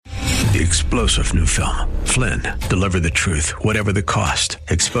the explosive new film, Flynn, Deliver the Truth, Whatever the Cost,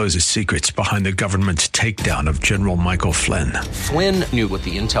 exposes secrets behind the government's takedown of General Michael Flynn. Flynn knew what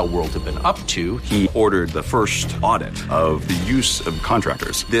the intel world had been up to. He ordered the first audit of the use of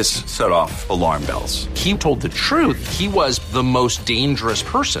contractors. This set off alarm bells. He told the truth. He was the most dangerous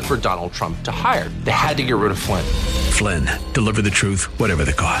person for Donald Trump to hire. They had to get rid of Flynn. Flynn, Deliver the Truth, Whatever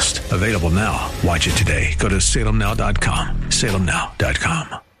the Cost. Available now. Watch it today. Go to salemnow.com.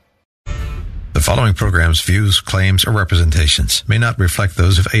 salemnow.com. The following program's views, claims, or representations may not reflect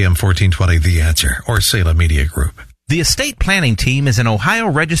those of AM 1420 The Answer or Salem Media Group. The estate planning team is an Ohio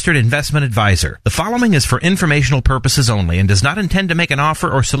registered investment advisor. The following is for informational purposes only and does not intend to make an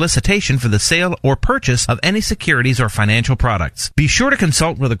offer or solicitation for the sale or purchase of any securities or financial products. Be sure to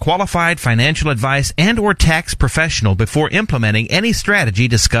consult with a qualified financial advice and or tax professional before implementing any strategy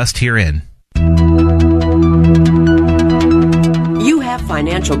discussed herein. You have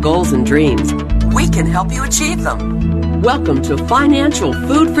financial goals and dreams. We can help you achieve them. Welcome to Financial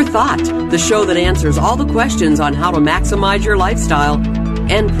Food for Thought, the show that answers all the questions on how to maximize your lifestyle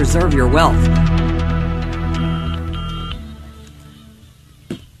and preserve your wealth.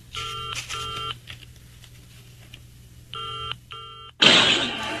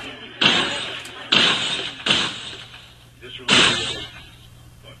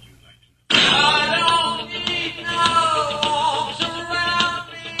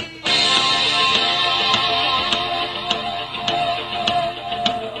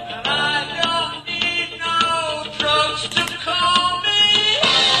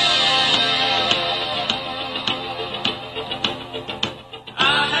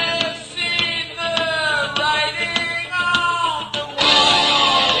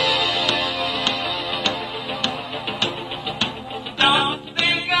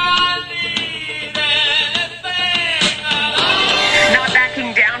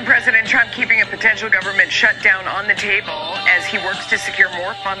 Shutdown on the table as he works to secure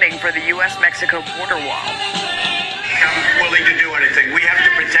more funding for the U.S.-Mexico border wall. I'm willing to do anything. We have to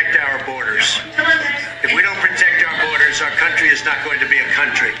protect our borders. If we don't protect our borders, our country is not going to be a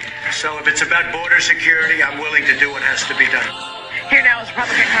country. So if it's about border security, I'm willing to do what has to be done. Here now is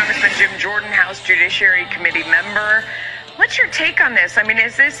Republican Congressman Jim Jordan, House Judiciary Committee member. What's your take on this? I mean,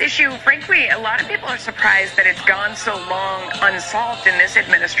 is this issue, frankly, a lot of people are surprised that it's gone so long unsolved in this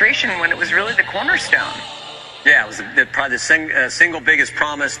administration when it was really the cornerstone. Yeah, it was probably the single biggest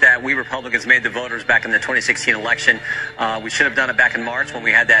promise that we Republicans made the voters back in the 2016 election. We should have done it back in March when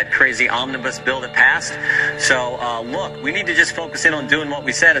we had that crazy omnibus bill that passed. So, look, we need to just focus in on doing what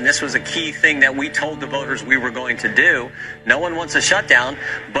we said, and this was a key thing that we told the voters we were going to do. No one wants a shutdown,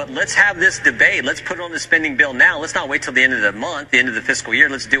 but let's have this debate. Let's put it on the spending bill now. Let's not wait till the end of the month, the end of the fiscal year.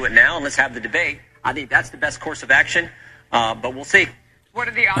 Let's do it now, and let's have the debate. I think that's the best course of action, but we'll see. What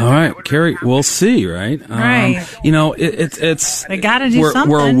are the odds? All right, Carrie, we'll see, right? Right. You know, it's they got to do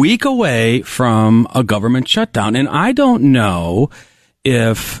something. We're a week away from a government shutdown, and I don't know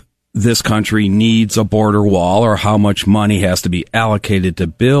if this country needs a border wall or how much money has to be allocated to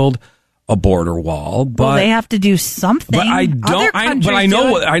build a border wall. But well, they have to do something. But I don't.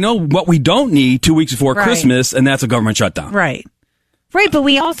 I know what we don't need 2 weeks before Christmas, and that's a government shutdown. Right. Right, but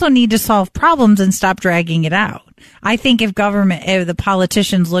we also need to solve problems and stop dragging it out. I think if the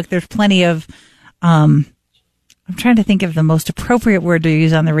politicians look, there's plenty of, I'm trying to think of the most appropriate word to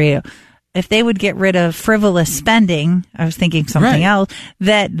use on the radio. If they would get rid of frivolous spending, I was thinking something else,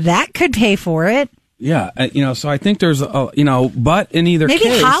 that could pay for it. Yeah, so I think there's, but in either case.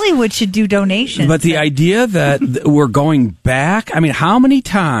 Maybe Hollywood should do donations. But the idea that we're going back, I mean, how many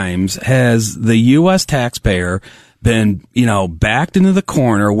times has the U.S. taxpayer been, backed into the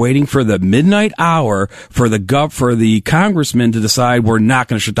corner waiting for the midnight hour for the congressman to decide we're not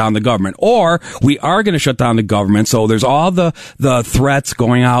going to shut down the government, or we are going to shut down the government. So there's all the threats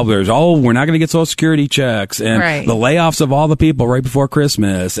going out. There's, we're not going to get Social Security checks and the layoffs of all the people right before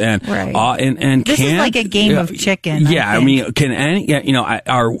Christmas. And, and this is like a game of chicken. Yeah. I mean, can any,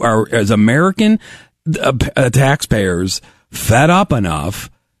 as American taxpayers fed up enough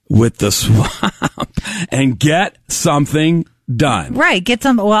with the swamp and get something done. Right. Get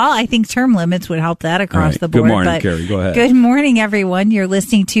some. Well, I think term limits would help that across the board. Good morning, Carrie. Go ahead. Good morning, everyone. You're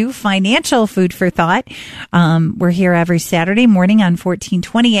listening to Financial Food for Thought. We're here every Saturday morning on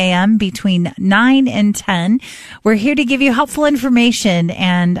 1420 AM between 9 and 10. We're here to give you helpful information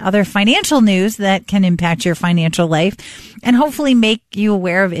and other financial news that can impact your financial life and hopefully make you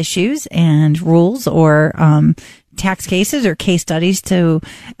aware of issues and rules or, tax cases or case studies to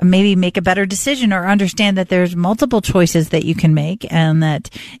maybe make a better decision or understand that there's multiple choices that you can make and that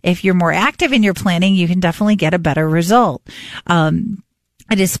if you're more active in your planning, you can definitely get a better result.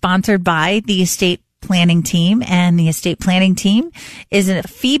 It is sponsored by the Estate Planning Team, and the Estate Planning Team is a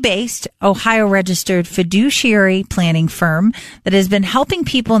fee-based, Ohio-registered fiduciary planning firm that has been helping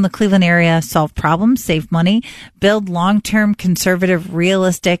people in the Cleveland area solve problems, save money, build long-term conservative,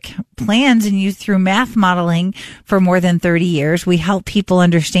 realistic plans, and use through math modeling for more than 30 years. We help people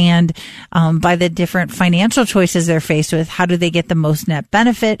understand by the different financial choices they're faced with, how do they get the most net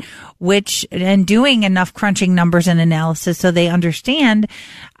benefit, and doing enough crunching numbers and analysis so they understand,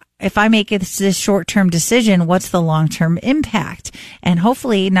 if I make this short-term decision, what's the long-term impact? And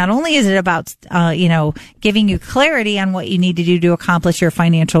hopefully, not only is it about, giving you clarity on what you need to do to accomplish your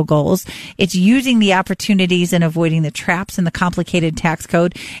financial goals, it's using the opportunities and avoiding the traps in the complicated tax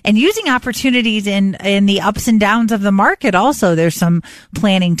code, and using opportunities in the ups and downs of the market. Also, there's some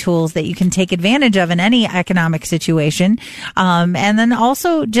planning tools that you can take advantage of in any economic situation. And then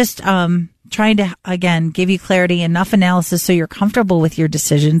also just, trying to, again, give you clarity, enough analysis so you're comfortable with your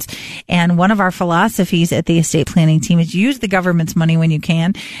decisions. And one of our philosophies at the Estate Planning Team is use the government's money when you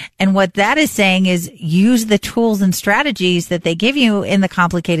can. And what that is saying is use the tools and strategies that they give you in the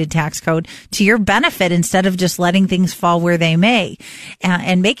complicated tax code to your benefit, instead of just letting things fall where they may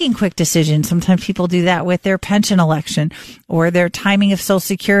and making quick decisions. Sometimes people do that with their pension election or their timing of Social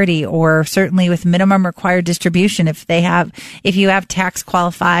Security, or certainly with minimum required distribution. If you have tax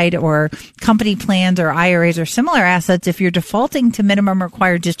qualified or company plans or IRAs or similar assets, if you're defaulting to minimum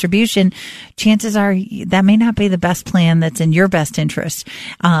required distribution, chances are that may not be the best plan that's in your best interest.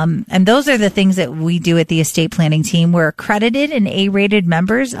 And those are the things that we do at the Estate Planning Team. We're accredited and A-rated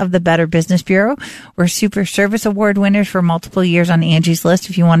members of the Better Business Bureau. We're Super Service Award winners for multiple years on Angie's List,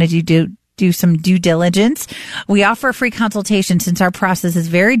 if you wanted to do some due diligence. We offer a free consultation, since our process is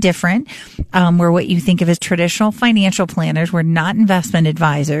very different. We're what you think of as traditional financial planners. We're not investment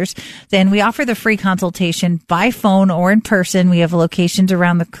advisors. Then we offer the free consultation by phone or in person. We have locations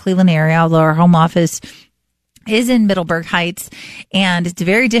around the Cleveland area, although our home office is in Middleburg Heights, and it's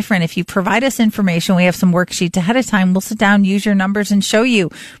very different. If you provide us information, we have some worksheets ahead of time. We'll sit down, use your numbers, and show you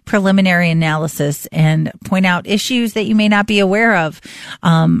preliminary analysis and point out issues that you may not be aware of.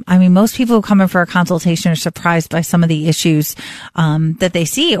 Most people who come in for a consultation are surprised by some of the issues that they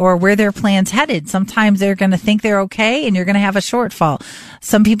see, or where their plan's headed. Sometimes they're going to think they're okay, and you're going to have a shortfall.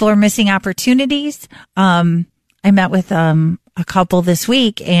 Some people are missing opportunities. I met with a couple this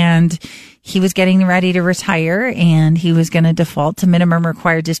week, and he was getting ready to retire, and he was going to default to minimum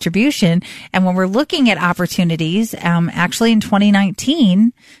required distribution. And when we're looking at opportunities, actually in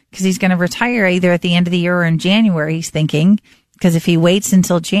 2019, because he's going to retire either at the end of the year or in January, he's thinking, because if he waits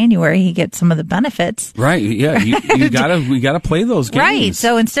until January, he gets some of the benefits. Right. Yeah. We gotta play those games. Right.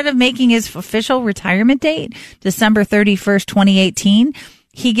 So instead of making his official retirement date December 31st, 2018,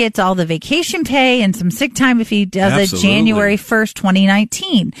 he gets all the vacation pay and some sick time if he does it January 1st,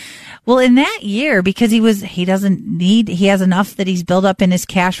 2019. Well, in that year, because he has enough that he's built up in his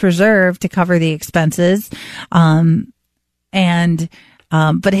cash reserve to cover the expenses. He was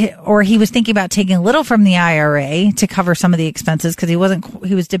thinking about taking a little from the IRA to cover some of the expenses, because he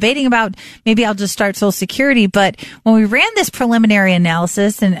was debating about, maybe I'll just start Social Security. But when we ran this preliminary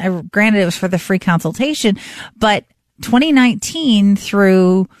analysis, and granted it was for the free consultation, but 2019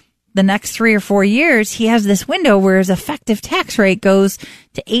 through the next 3 or 4 years, he has this window where his effective tax rate goes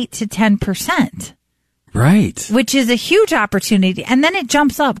to 8 to 10%. Right. Which is a huge opportunity. And then it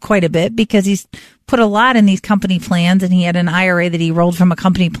jumps up quite a bit, because he's put a lot in these company plans, and he had an IRA that he rolled from a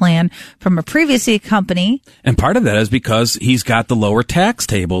company plan from a previous company. And part of that is because he's got the lower tax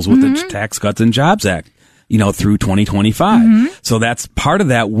tables with the Tax Cuts and Jobs Act, through 2025. Mm-hmm. So that's part of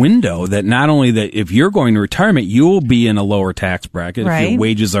that window, that not only that if you're going to retirement, you'll be in a lower tax bracket, right, if your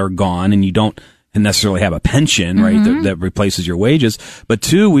wages are gone and you don't necessarily have a pension, right, that replaces your wages. But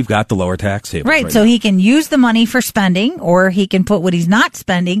 2, we've got the lower tax tables. Right. So he can use the money for spending, or he can put what he's not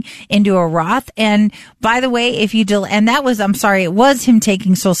spending into a Roth. And by the way, it was him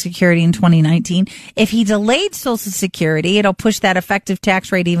taking Social Security in 2019. If he delayed Social Security, it'll push that effective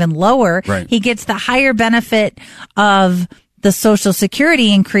tax rate even lower. Right. He gets the higher benefit of the Social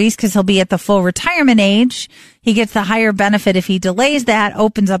Security increase, because he'll be at the full retirement age. He gets the higher benefit if he delays that,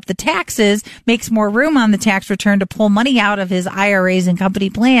 opens up the taxes, makes more room on the tax return to pull money out of his IRAs and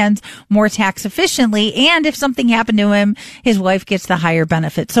company plans more tax efficiently. And if something happened to him, his wife gets the higher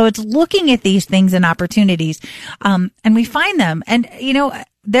benefit. So it's looking at these things and opportunities. And we find them. And,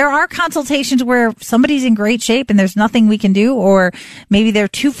 there are consultations where somebody's in great shape and there's nothing we can do, or maybe they're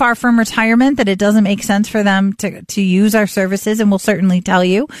too far from retirement that it doesn't make sense for them to use our services, and we'll certainly tell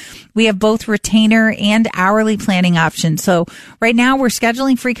you. We have both retainer and hourly planning options. So right now we're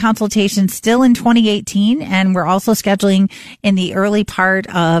scheduling free consultations still in 2018, and we're also scheduling in the early part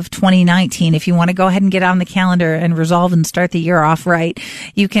of 2019. If you want to go ahead and get on the calendar and resolve and start the year off right,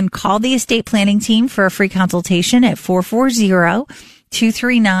 you can call the estate planning team for a free consultation at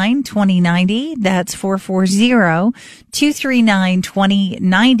 440-239-2090. That's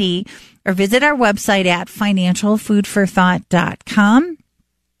 440-239-2090, or visit our website at financialfoodforthought.com.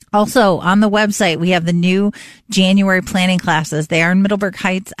 Also, on the website, we have the new January planning classes. They are in Middleburg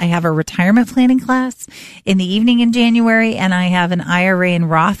Heights. I have a retirement planning class in the evening in January, and I have an IRA and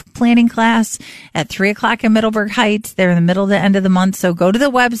Roth planning class at 3:00 in Middleburg Heights. They're in the middle of the end of the month, so go to the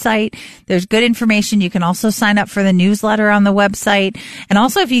website. There's good information. You can also sign up for the newsletter on the website. And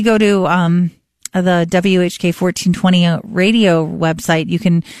also, if you go to the WHK 1420 radio website, you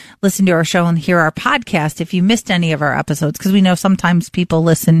can listen to our show and hear our podcast if you missed any of our episodes, because we know sometimes people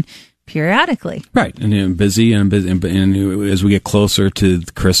listen periodically. Right. And busy and as we get closer to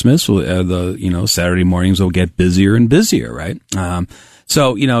Christmas, Saturday mornings will get busier and busier, right?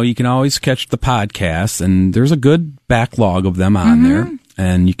 So, you can always catch the podcast, and there's a good backlog of them on there,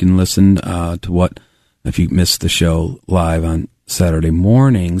 and you can listen to if you missed the show live on Saturday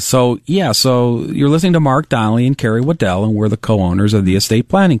morning. So you're listening to Mark Donnelly and Carrie Waddell, and we're the co-owners of the estate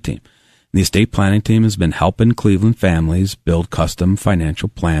planning team. The estate planning team has been helping Cleveland families build custom financial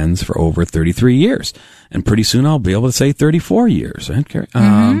plans for over 33 years. And pretty soon I'll be able to say 34 years, right, Carrie?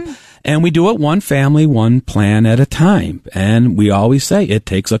 And we do it one family, one plan at a time. And we always say it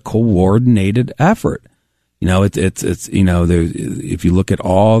takes a coordinated effort. If you look at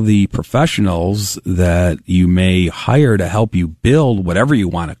all the professionals that you may hire to help you build whatever you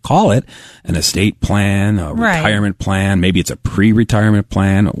want to call it, an estate plan, a retirement plan, maybe it's a pre-retirement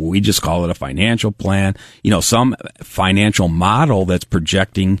plan, we just call it a financial plan, some financial model that's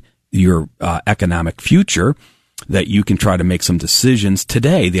projecting your economic future, that you can try to make some decisions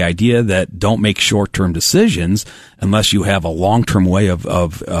today. The idea that don't make short-term decisions unless you have a long-term way of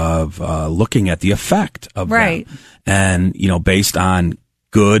looking at the effect of them. And, based on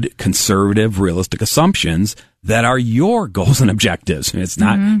good, conservative, realistic assumptions that are your goals and objectives. It's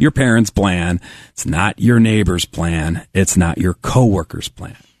not your parents' plan. It's not your neighbor's plan. It's not your coworker's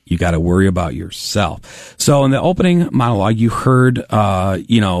plan. You got to worry about yourself. So in the opening monologue, you heard,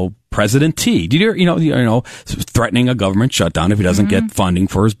 President T. Did you hear, threatening a government shutdown if he doesn't get funding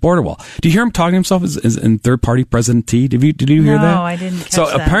for his border wall? Do you hear him talking to himself as in third party President T? Did you hear that? No, I didn't catch that.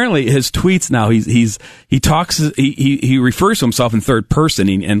 So apparently his tweets now, he refers to himself in third person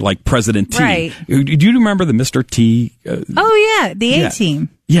and like President T. Right. Do you remember the Mr. T? The A-Team.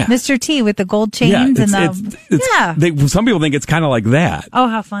 Yeah. Mr. T with the gold chains some people think it's kind of like that. Oh,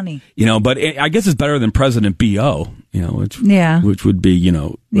 how funny. But I guess it's better than President B.O., which would be,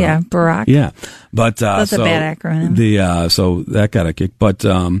 Barack. Yeah. But, that's a bad acronym. So that got a kick. But,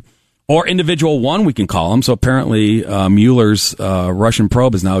 or individual one, we can call him. So apparently, Mueller's, Russian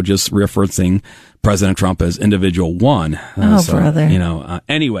probe is now just referencing President Trump as individual one. Brother.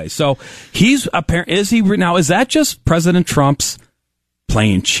 Anyway, so is that just President Trump's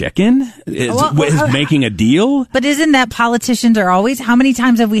playing chicken? Is making a deal? But isn't that politicians are always, how many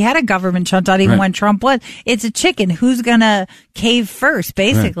times have we had a government shutdown even when Trump was? It's a chicken. Who's going to cave first,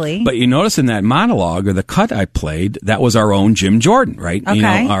 basically? Right. But you notice in that monologue or the cut I played, that was our own Jim Jordan, right?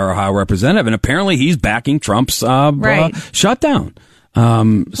 Okay. Our Ohio representative. And apparently he's backing Trump's shutdown.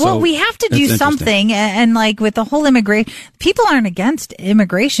 We have to do something, and like with the whole immigration, people aren't against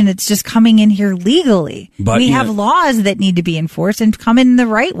immigration. It's just coming in here legally. But we have laws that need to be enforced and come in the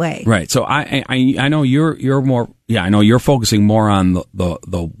right way. Right. So I know you're more. Yeah, I know you're focusing more on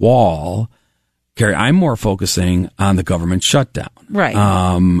the wall, Carrie. I'm more focusing on the government shutdown. Right.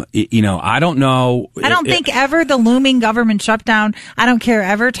 I don't know. I don't think ever the looming government shutdown, I don't care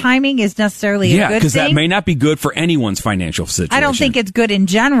ever timing is necessarily a good thing. Yeah, because that may not be good for anyone's financial situation. I don't think it's good in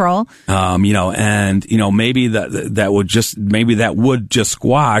general. Maybe that would just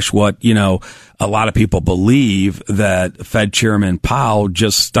squash what, a lot of people believe that Fed Chairman Powell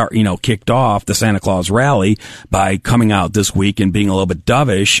just kicked off the Santa Claus rally by coming out this week and being a little bit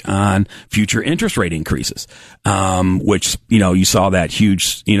dovish on future interest rate increases, which, you saw that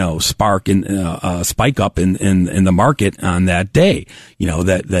huge, spike up in the market on that day,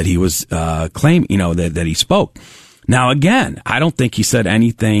 that he was claiming, that he spoke. Now, again, I don't think he said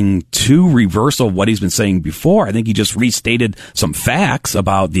anything too reversal of what he's been saying before. I think he just restated some facts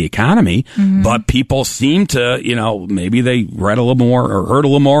about the economy, but people seem to, maybe they read a little more or heard a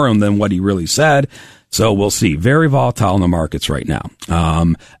little more than what he really said. So we'll see. Very volatile in the markets right now.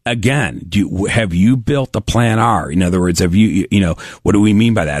 Again, have you built a plan R? In other words, have you, what do we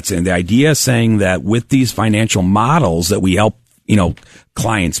mean by that? So the idea is saying that with these financial models that we help,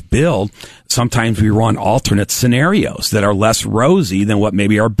 clients build, sometimes we run alternate scenarios that are less rosy than what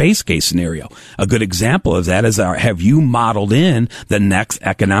maybe our base case scenario. A good example of that is, have you modeled in the next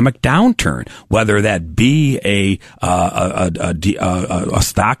economic downturn, whether that be a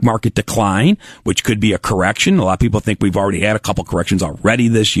stock market decline, which could be a correction. A lot of people think we've already had a couple corrections already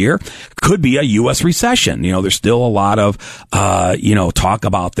this year. Could be a U.S. recession. There's still a lot of, talk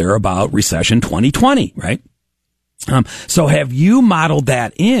about recession 2020, right? So have you modeled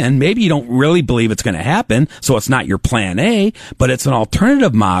that in? Maybe you don't really believe it's going to happen, so it's not your plan A, but it's an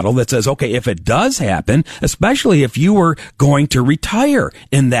alternative model that says, okay, if it does happen, especially if you were going to retire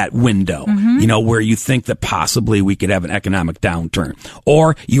in that window, where you think that possibly we could have an economic downturn,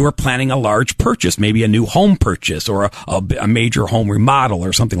 or you were planning a large purchase, maybe a new home purchase or a major home remodel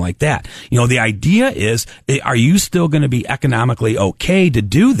or something like that. The idea is, are you still going to be economically okay to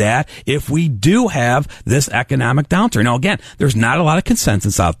do that if we do have this economic downturn? Now, again, there's not a lot of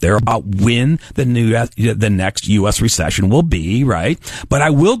consensus out there about when the next U.S. recession will be, right? But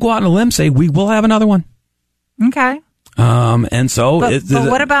I will go out on a limb and say we will have another one. Okay. And so, but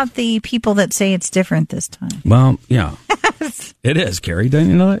what about the people that say it's different this time? Well, yeah, it is, Carrie. Don't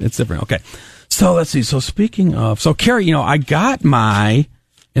you know that? It's different. Okay. So let's see. So speaking of, Carrie, I got in my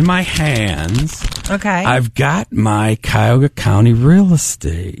hands. Okay. I've got my Cuyahoga County real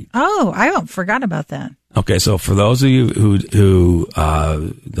estate. Oh, I forgot about that. Okay, so for those of you who don't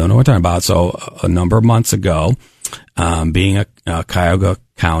know what I'm talking about, so a number of months ago, being a Cuyahoga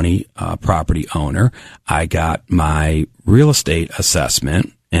County property owner, I got my real estate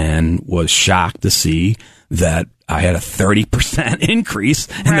assessment and was shocked to see that I had a 30% increase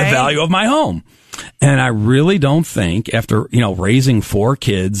in the value of my home. And I really don't think, after, raising 4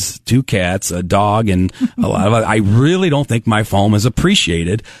 kids, 2 cats, a dog, and a lot of I really don't think my home has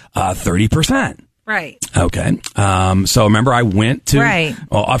appreciated 30%. Right. Okay. So remember, I went to. Right.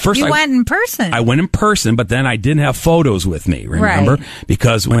 Well, first you went in person. I went in person, but then I didn't have photos with me. Remember,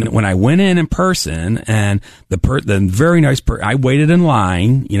 because when I went in person, and the very nice I waited in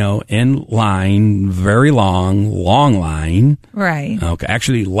line. Very long line. Right. Okay.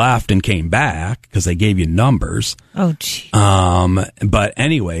 Actually left and came back because they gave you numbers. Oh, gee. But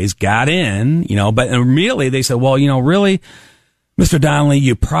anyways, got in. But immediately they said, well, really, Mr. Donnelly,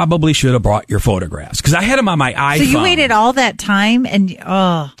 you probably should have brought your photographs, because I had them on my iPhone. So you waited all that time,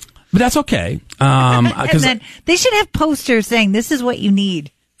 but that's okay. And then they should have posters saying this is what you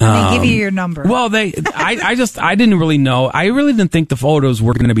need. And they give you your number. Well, I didn't really know. I really didn't think the photos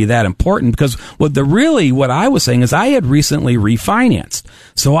were going to be that important, because what I was saying is I had recently refinanced.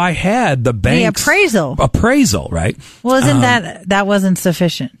 So I had the bank's appraisal, right? Well, isn't that wasn't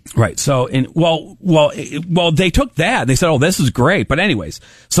sufficient? Right. So, they took that. They said, oh, this is great. But anyways,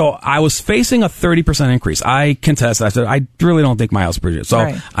 so I was facing a 30% increase. I contested. I said, I really don't think my house appreciated.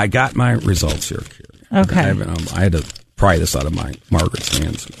 So I got my results here. Okay. I had to pry this out of Margaret's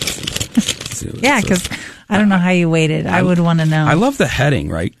hands. Yeah, because I don't know how you waited. I would want to know. I love the heading,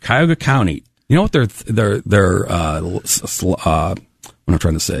 right? Cuyahoga County. You know what their what I'm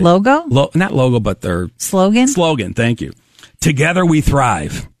trying to say? Logo? Not logo, but their slogan. Slogan. Thank you. Together we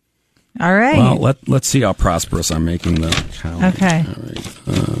thrive. All right. Well, let's see how prosperous I'm making the county. Okay. All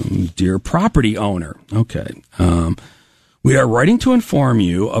right. Dear property owner. Okay. We are writing to inform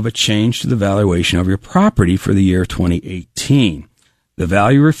you of a change to the valuation of your property for the year 2018. The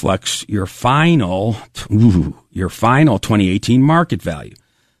value reflects your final 2018 market value.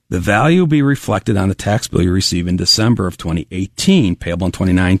 The value will be reflected on the tax bill you receive in December of 2018, payable in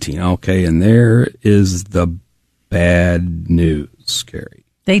 2019. Okay, and there is the bad news, Carrie.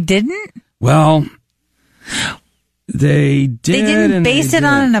 They didn't? Well, they did. They didn't base it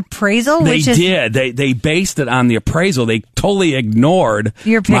on an appraisal? They did. They based it on the appraisal. They totally ignored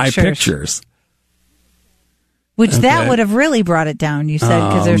my pictures. Which that would have really brought it down, you said,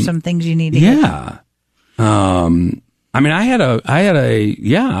 because there's some things you need to get. Yeah. I mean, I had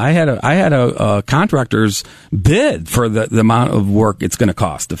a contractor's bid for the amount of work it's going to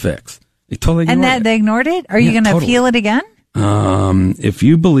cost to fix. They totally ignored it. They ignored it? Are you going to appeal it again? If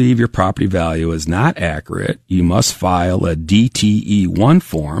you believe your property value is not accurate, you must file a DTE1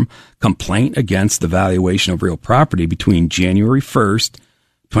 form, complaint against the valuation of real property, between January 1st,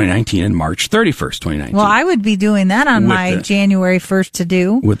 2019 and March 31st, 2019. Well, I would be doing that on my January 1st to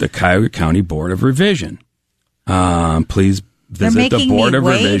do. With the Cuyahoga County Board of Revision. Please visit the Board of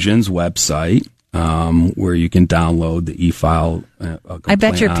Revision's website, where you can download the e-file. I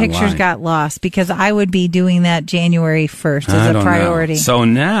bet your pictures got lost because I would be doing that January 1st as a priority. So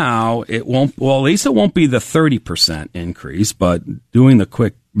now it won't, well, at least it won't be the 30% increase, but doing the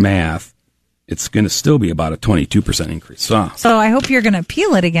quick math, it's going to still be about a 22% increase. So I hope you're going to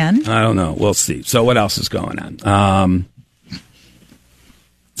appeal it again. I don't know. We'll see. So what else is going on?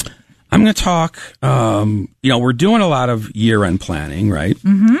 I'm going to talk, we're doing a lot of year-end planning, right?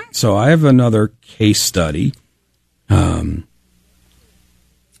 Mm-hmm. So I have another case study that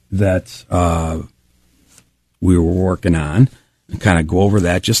we were working on and kind of go over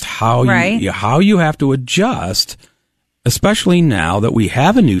that, just how you have to adjust, especially now that we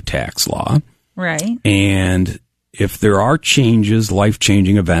have a new tax law. Right. And if there are changes,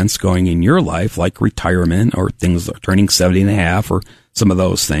 life-changing events going in your life, like retirement or things like turning 70 and a half or some of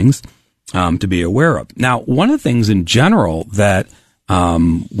those things, to be aware of. Now, one of the things in general that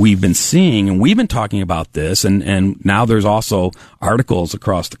we've been seeing, and we've been talking about this, and now there's also articles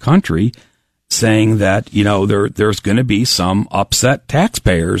across the country saying that, there's going to be some upset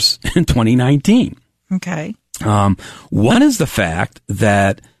taxpayers in 2019. Okay. One is the fact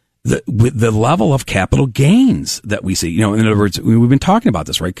that with the level of capital gains that we see, in other words, we've been talking about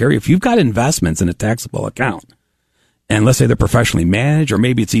this, right, Carrie? If you've got investments in a taxable account, and let's say they're professionally managed, or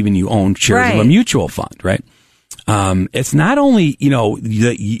maybe it's even you own shares of a mutual fund, right? It's not only,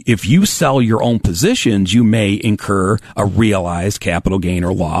 if you sell your own positions, you may incur a realized capital gain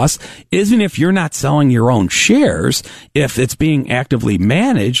or loss. Even if you're not selling your own shares, if it's being actively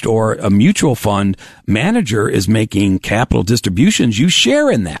managed or a mutual fund manager is making capital distributions, you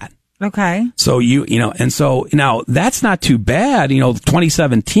share in that. Okay. So and so now that's not too bad.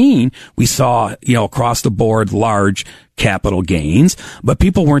 2017, we saw, across the board large capital gains, but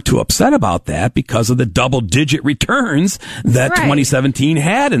people weren't too upset about that because of the double-digit returns that 2017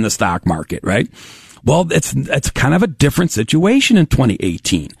 had in the stock market, right? Well, it's kind of a different situation in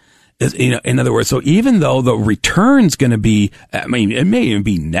 2018. In other words, so even though the return's going to be, it may even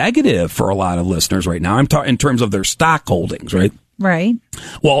be negative for a lot of listeners right now. I'm talking in terms of their stock holdings, right? Right.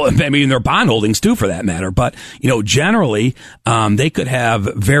 Well, their bond holdings too, for that matter. But, generally, they could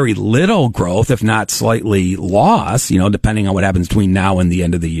have very little growth, if not slightly loss, depending on what happens between now and the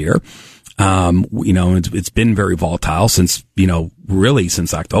end of the year. It's been very volatile since, really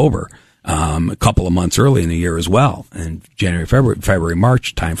since October. A couple of months early in the year as well, in January, February,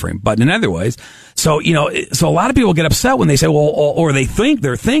 March timeframe. But in other ways, so a lot of people get upset when they say, well, or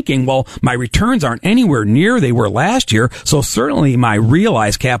they're thinking, well, my returns aren't anywhere near they were last year, so certainly my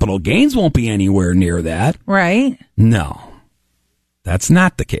realized capital gains won't be anywhere near that. Right. No, that's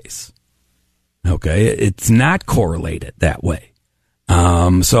not the case. Okay, it's not correlated that way.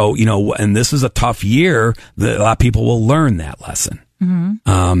 And this is a tough year. A lot of people will learn that lesson.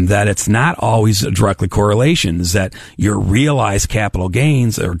 Mm-hmm. That it's not always directly correlations, that your realized capital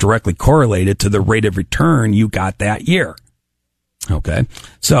gains are directly correlated to the rate of return you got that year. Okay.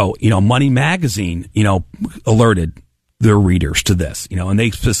 So, Money Magazine, alerted their readers to this, and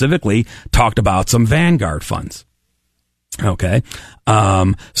they specifically talked about some Vanguard funds. Okay.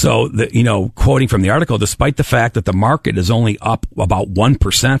 Quoting from the article, despite the fact that the market is only up about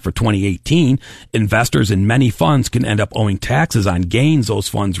 1% for 2018, investors in many funds can end up owing taxes on gains those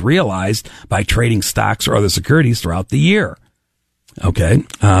funds realized by trading stocks or other securities throughout the year. Okay.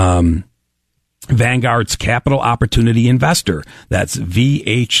 Vanguard's Capital Opportunity Investor, that's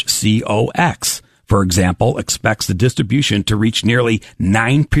VHCOX, for example, expects the distribution to reach nearly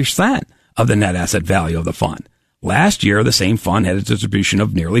 9% of the net asset value of the fund. Last year, the same fund had a distribution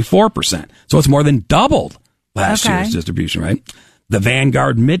of nearly 4%. So it's more than doubled last year's distribution, right? The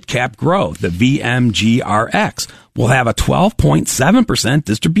Vanguard Midcap Growth, the VMGRX, will have a 12.7%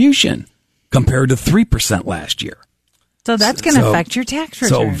 distribution compared to 3% last year. So that's going to affect your tax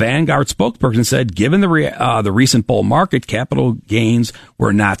return. So Vanguard spokesperson said, given the recent bull market, capital gains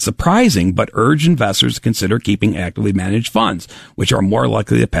were not surprising, but urged investors to consider keeping actively managed funds, which are more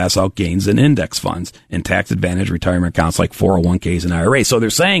likely to pass out gains than index funds and tax-advantaged retirement accounts like 401ks and IRAs. So they're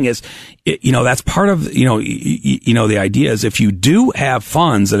saying is, that's part of, the idea is if you do have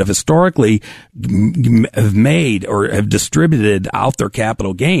funds that have historically have made or have distributed out their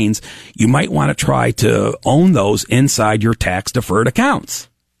capital gains, you might want to try to own those inside your tax deferred accounts,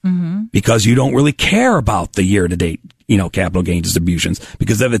 because you don't really care about the year to date, capital gain distributions,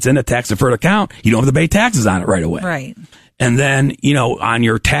 because if it's in a tax deferred account, you don't have to pay taxes on it right away. Right. And then, on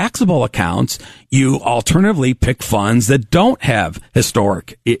your taxable accounts, you alternatively pick funds that don't have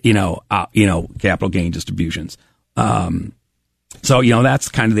historic, capital gain distributions. So that's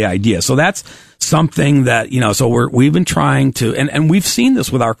kind of the idea. So that's something that, so we've been trying to, and we've seen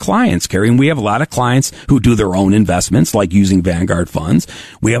this with our clients, Carrie, and we have a lot of clients who do their own investments, like using Vanguard funds.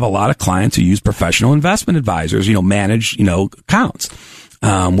 We have a lot of clients who use professional investment advisors, manage, accounts.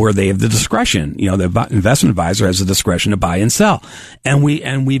 Where they have the discretion, the investment advisor has the discretion to buy and sell. And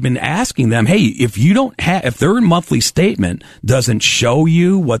we've been asking them, hey, if their monthly statement doesn't show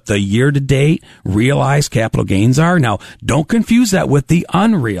you what the year to date realized capital gains are, now don't confuse that with the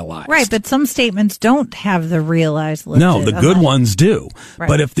unrealized. Right. But some statements don't have the realized listed. No, the good ones do. Right.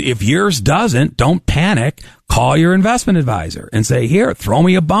 But if yours doesn't, don't panic. Call your investment advisor and say, here, throw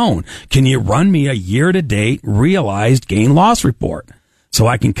me a bone. Can you run me a year to date realized gain loss report? So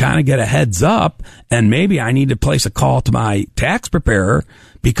I can kind of get a heads up, and maybe I need to place a call to my tax preparer,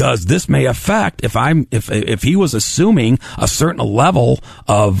 because this may affect if he was assuming a certain level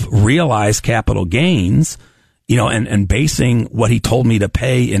of realized capital gains, and basing what he told me to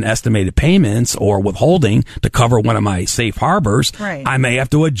pay in estimated payments or withholding to cover one of my safe harbors, right. I may have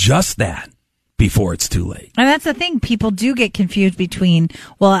to adjust that before it's too late. And that's the thing. People do get confused between,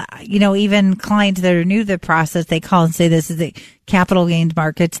 even clients that are new to the process, they call and say this is the capital gains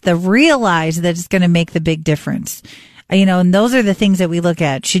markets. They realize that it's going to make the big difference. And those are the things that we look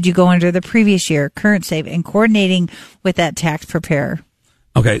at. Should you go under the previous year, current save, and coordinating with that tax preparer?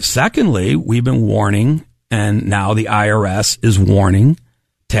 Okay. Secondly, we've been warning, and now the IRS is warning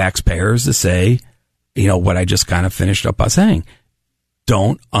taxpayers to say, what I just kind of finished up by saying.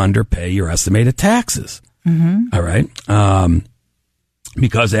 Don't underpay your estimated taxes. Mm-hmm. All right.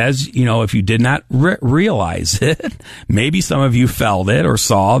 Because if you did not realize it, maybe some of you felt it or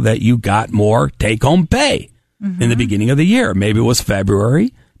saw that you got more take home pay in the beginning of the year. Maybe it was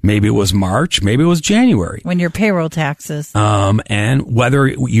February. Maybe it was March. Maybe it was January. When your payroll taxes. And whether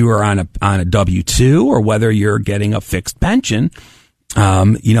you are on a W-2 or whether you're getting a fixed pension,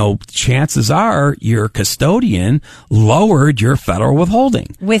 chances are your custodian lowered your federal withholding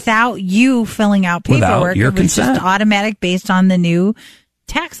without you filling out paperwork. Without your consent. It was just automatic based on the new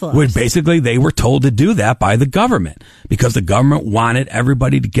tax laws. Well, basically, they were told to do that by the government because the government wanted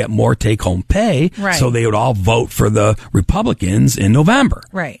everybody to get more take-home pay, right. So they would all vote for the Republicans in November.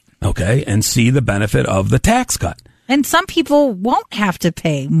 Right. Okay, and see the benefit of the tax cut. And some people won't have to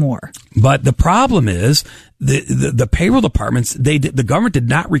pay more. But the problem is the payroll departments, the government did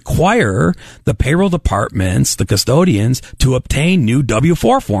not require the payroll departments, the custodians, to obtain new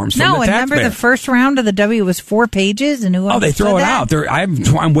W-4 forms from the taxpayer. No, remember the first round of the W was 4 pages, and they throw it out.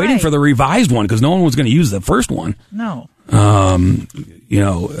 I'm waiting for the revised one because no one was going to use the first one. No. But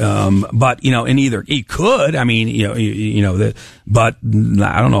in either he could. I mean, but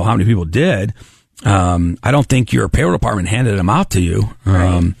I don't know how many people did. I don't think your payroll department handed them out to you,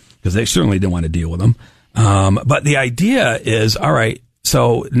 because they certainly didn't want to deal with them. But the idea is, all right,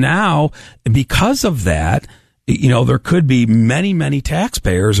 so now because of that, there could be many, many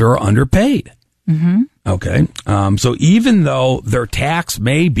taxpayers who are underpaid. Mm-hmm. Okay. So even though their tax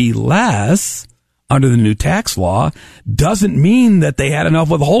may be less under the new tax law, doesn't mean that they had enough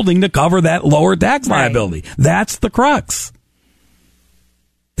withholding to cover that lower tax liability. That's the crux.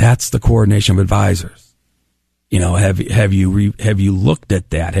 That's the coordination of advisors. Have you looked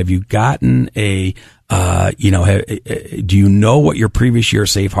at that? Have you gotten do you know what your previous year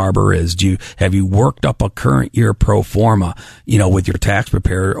safe harbor is? Have you worked up a current year pro forma, with your tax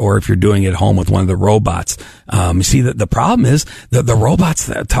preparer, or if you're doing it at home with one of the robots? See that the problem is that the robots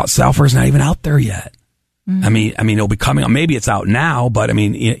software is not even out there yet. Mm-hmm. I mean, it'll be coming. Maybe it's out now, but I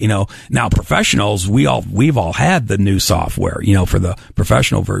mean, now professionals, we've all had the new software, for the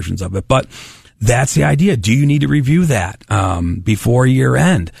professional versions of it. But that's the idea. Do you need to review that before year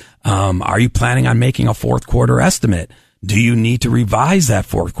end? Are you planning on making a fourth quarter estimate? Do you need to revise that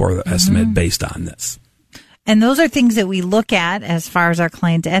fourth quarter estimate based on this? And those are things that we look at as far as our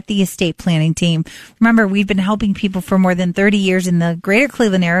clients at the estate planning team. Remember, we've been helping people for more than 30 years in the greater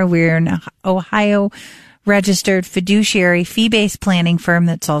Cleveland area. We're an Ohio registered fiduciary fee-based planning firm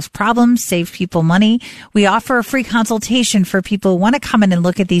that solves problems, saves people money. We offer a free consultation for people who want to come in and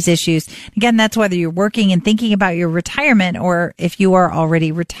look at these issues. Again, that's whether you're working and thinking about your retirement or if you are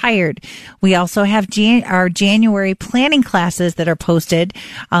already retired. We also have our January planning classes that are posted.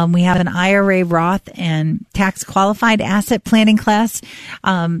 We have an IRA, Roth, and tax qualified asset planning class.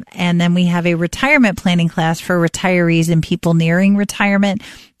 And then we have a retirement planning class for retirees and people nearing retirement.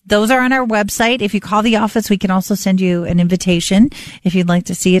 Those are on our website. If you call the office, we can also send you an invitation if you'd like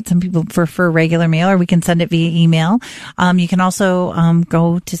to see it. Some people prefer regular mail, or we can send it via email. You can also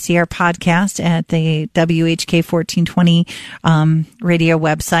go to see our podcast at the WHK 1420 radio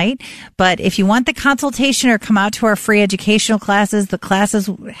website. But if you want the consultation or come out to our free educational classes, the classes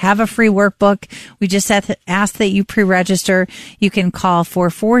have a free workbook. We just ask that you pre-register. You can call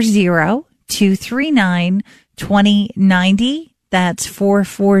 440-239-2090. That's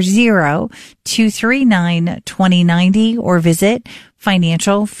 440-239-2090, or visit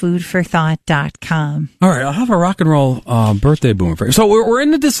financialfoodforthought.com. All right, I'll have a rock and roll birthday boomer for you. So we're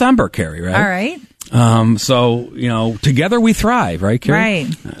into December, Carrie, right? All right. So, together we thrive, right, Carrie? Right.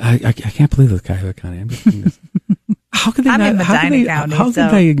 I can't believe this guy. I'm just thinking this. How could they I'm in Medina County. How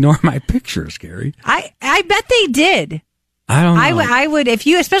could they ignore my pictures, Carrie? I bet they did. I don't know. I would,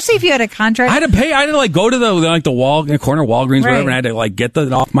 especially if you had a contract. I had to pay. I had to go to the corner Walgreens, right, whatever, and I had to get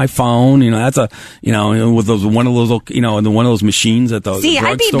that off my phone. That's with one of those machines at the drugstore.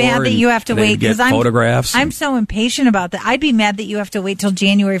 I'd be mad that you have to wait because photographs. I'm so impatient about that. I'd be mad that you have to wait till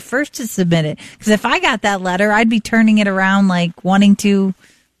January 1st to submit it. Because if I got that letter, I'd be turning it around wanting to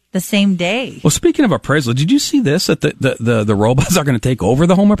the same day. Well, speaking of appraisal, did you see this? That the robots are going to take over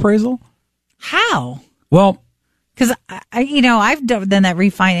the home appraisal? How? Well, because I've done that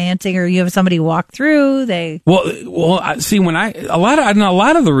refinancing, or you have somebody walk through. See, when a lot of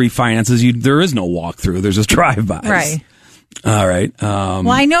the refinances, there is no walkthrough. There's just drive-bys. Right. All right.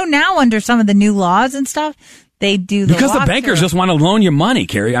 I know now under some of the new laws and stuff, they do because the bankers just want to loan you money,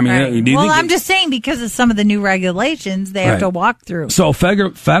 Carrie. I mean, right. I'm just saying because of some of the new regulations, they have to walk through. So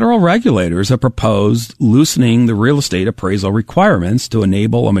federal regulators have proposed loosening the real estate appraisal requirements to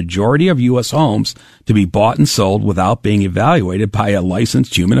enable a majority of U.S. homes to be bought and sold without being evaluated by a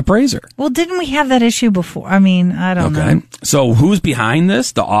licensed human appraiser. Well, didn't we have that issue before? I mean, I don't know. So who's behind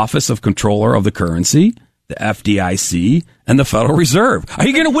this? The Office of Comptroller of the Currency, the FDIC, and the Federal Reserve. Are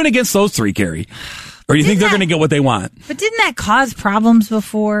you going to win against those three, Carrie? Or do you think they're going to get what they want? But didn't that cause problems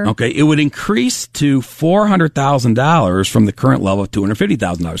before? Okay, it would increase to $400,000 from the current level of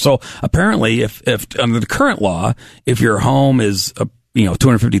 $250,000. So apparently, if under the current law, if your home is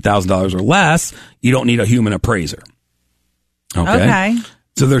 $250,000 or less, you don't need a human appraiser. Okay.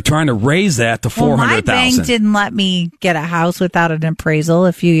 So they're trying to raise that to $400,000. My bank didn't let me get a house without an appraisal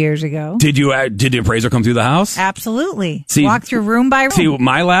a few years ago. Did the appraiser come through the house? Absolutely. Walk through room by room. See,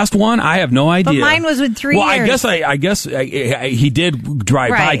 my last one, I have no idea. But mine was with 3 years. I guess he did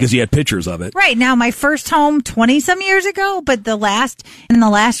drive by because he had pictures of it. Right. Now, my first home 20-some years ago, but in the last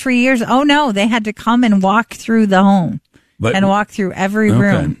 3 years, they had to come and walk through the home. And walk through every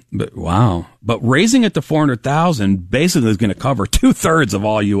room. But wow. But raising it to $400,000 basically is going to cover 2/3 of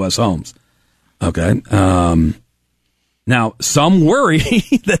all U.S. homes. Okay. Now, some worry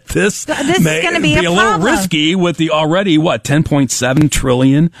that this may is going to be a little risky with the already, $10.7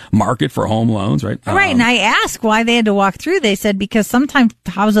 trillion market for home loans, right? Right. And I asked why they had to walk through. They said because sometimes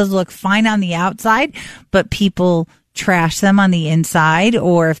houses look fine on the outside, but people trash them on the inside,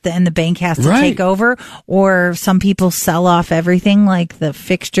 or if the bank has to take over, or some people sell off everything like the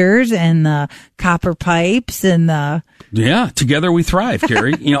fixtures and the copper pipes and the... Yeah, together we thrive,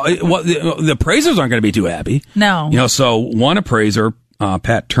 Carrie. The appraisers aren't going to be too happy. No. So one appraiser,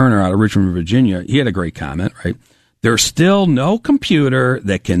 Pat Turner out of Richmond, Virginia, he had a great comment, right? There's still no computer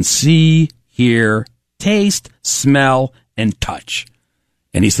that can see, hear, taste, smell, and touch.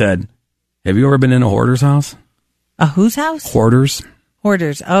 And he said, have you ever been in a hoarder's house? A whose house? Hoarders.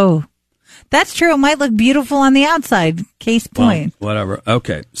 Oh, that's true. It might look beautiful on the outside. Case point. Well, whatever.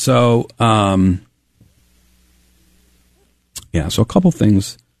 Okay. So, so a couple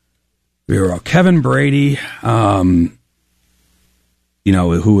things. Kevin Brady, who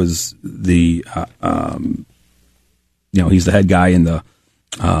was the, he's the head guy in the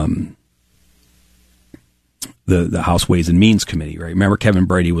House Ways and Means Committee, right? Remember, Kevin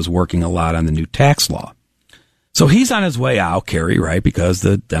Brady was working a lot on the new tax law. So he's on his way out, Carrie, right? Because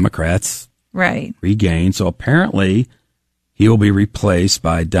the Democrats regained. So apparently he will be replaced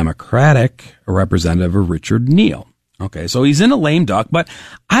by Democratic Representative Richard Neal. Okay, so he's in a lame duck, but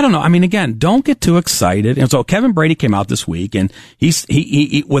I don't know. I mean, again, don't get too excited. And so Kevin Brady came out this week, and he's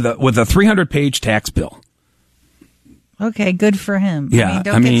with a 300-page tax bill. Okay, good for him. Yeah,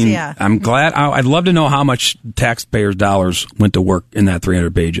 I'm glad. I'd love to know how much taxpayers' dollars went to work in that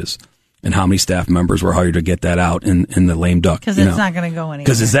 300 pages. And how many staff members were hired to get that out in the lame duck? Because it's not going to go anywhere.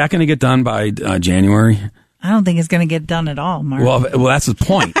 Because is that going to get done by January? I don't think it's going to get done at all, Mark. Well, that's the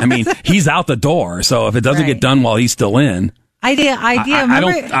point. I mean, he's out the door, so if it doesn't get done while he's still in, I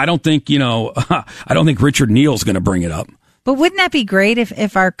don't think I don't think Richard Neal's going to bring it up. But wouldn't that be great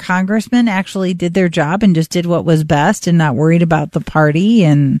if our congressmen actually did their job and just did what was best and not worried about the party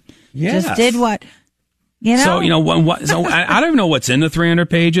and just did what, you know? So, so I don't even know what's in the 300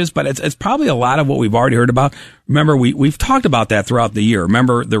 pages, but it's probably a lot of what we've already heard about. Remember, we've talked about that throughout the year.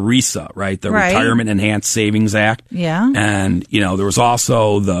 Remember the RESA, right? The Retirement Enhanced Savings Act. Yeah. And, there was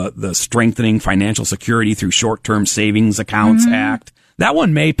also the Strengthening Financial Security Through Short-Term Savings Accounts Act. That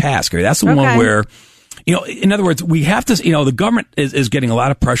one may pass, Gary. That's the one where, in other words, we have to, the government is getting a lot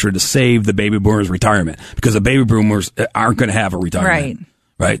of pressure to save the baby boomers' retirement because the baby boomers aren't going to have a retirement.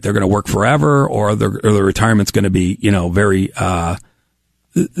 Right. They're going to work forever or their retirement's going to be, very, not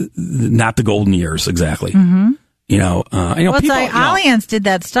the golden years exactly. Mm-hmm. Allianz did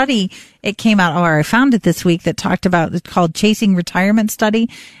that study. It came out, or I found it this week that talked about, it's called Chasing Retirement Study.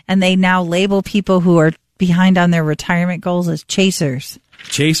 And they now label people who are behind on their retirement goals as chasers.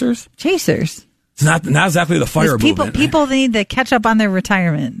 Chasers? Chasers. It's not exactly the fire movement. People need to catch up on their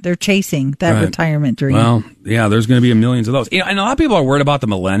retirement. They're chasing that retirement dream. Well, yeah, there's going to be millions of those. And a lot of people are worried about the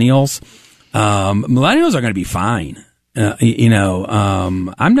millennials. Millennials are going to be fine.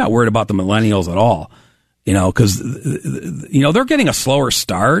 I'm not worried about the millennials at all. Because they're getting a slower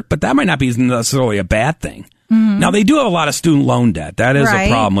start, but that might not be necessarily a bad thing. Mm-hmm. Now they do have a lot of student loan debt. That is a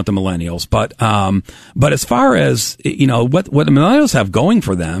problem with the millennials. But as far as what the millennials have going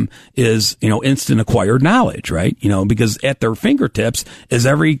for them is instant acquired knowledge, right? Because at their fingertips is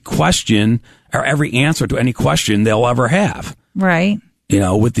every question or every answer to any question they'll ever have, right?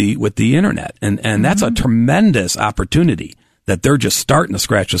 With the internet, and that's a tremendous opportunity that they're just starting to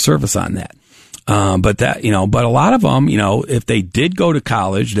scratch the surface on that. But a lot of them, if they did go to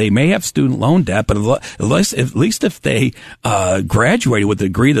college, they may have student loan debt, but at least if they, graduated with a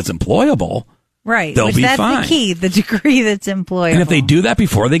degree that's employable, right. They'll be that's fine. The key, the degree that's employable. And if they do that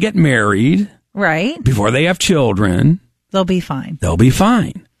before they get married, right, before they have children, they'll be fine.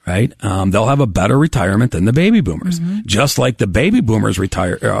 Right? They'll have a better retirement than the baby boomers. Mm-hmm. Just like the baby boomers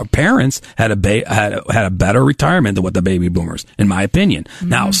parents had a better retirement than what the baby boomers, in my opinion. Mm-hmm.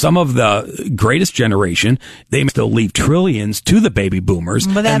 Now, some of the greatest generation, they may still leave trillions to the baby boomers,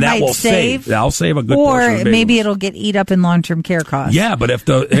 but and that will save. That'll save a good portion of the baby maybe boomers. It'll get eat up in long-term care costs. Yeah, but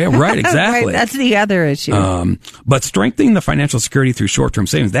right, exactly. Right, that's the other issue. But strengthening the financial security through short-term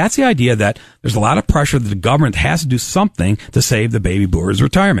savings, that's the idea that there's a lot of pressure that the government has to do something to save the baby boomers'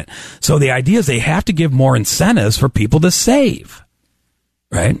 retirement. So the idea is they have to give more incentives for people to save,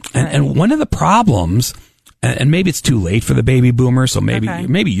 right? And one of the problems, and maybe it's too late for the baby boomers, so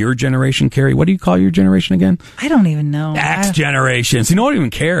maybe your generation, Carrie, what do you call your generation again? I don't even know. X generation. So no one even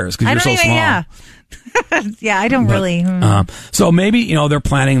cares because you're so small. Yeah. Yeah, I don't really. So maybe they're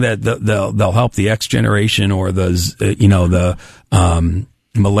planning that they'll help the X generation or the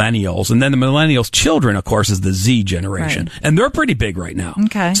millennials, and then the millennials' children, of course, is the Z generation, and they're pretty big right now.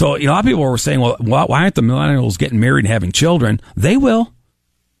 Okay. So a lot of people were saying, well, why aren't the millennials getting married and having children? They will.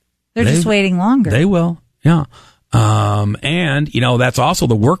 They're just waiting longer. They will. Yeah. And that's also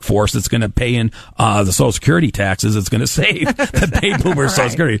the workforce that's going to pay in the Social Security taxes. It's going to save the baby boomers' Social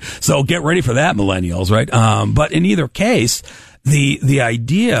Security. So get ready for that, millennials, right? But in either case, the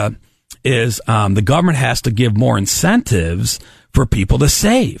idea is the government has to give more incentives for people to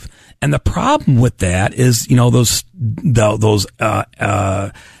save. And the problem with that is, those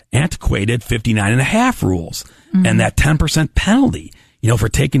antiquated 59.5 rules and that 10% penalty, for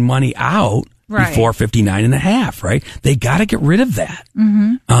taking money out before 59.5, right? They got to get rid of that,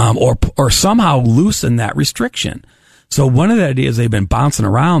 or somehow loosen that restriction. So one of the ideas they've been bouncing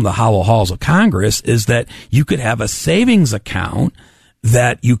around the hollow halls of Congress is that you could have a savings account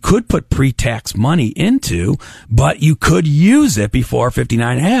that you could put pre-tax money into, but you could use it before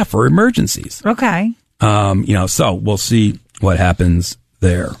 59.5 for emergencies. Okay. So we'll see what happens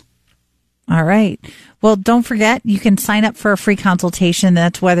there. All right. Well, don't forget, you can sign up for a free consultation.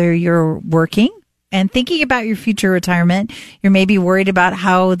 That's whether you're working and thinking about your future retirement. You're maybe worried about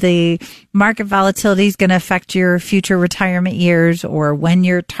how the market volatility is going to affect your future retirement years or when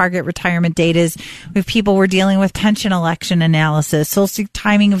your target retirement date is. With people, we're dealing with pension election analysis,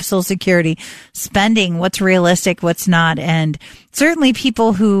 timing of Social Security, spending, what's realistic, what's not, and certainly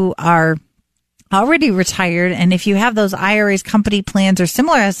people who are already retired. And if you have those IRAs, company plans, or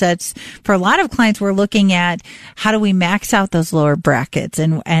similar assets, for a lot of clients, we're looking at how do we max out those lower brackets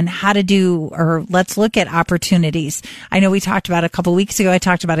and how to do, or let's look at opportunities. I know we talked about a couple weeks ago, I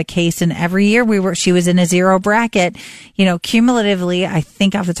talked about a case, and every year she was in a zero bracket, cumulatively, I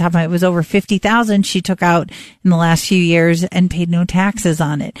think off the top of my head, it was over 50,000 she took out in the last few years and paid no taxes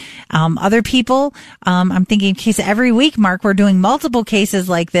on it. Other people, I'm thinking case every week, Mark, we're doing multiple cases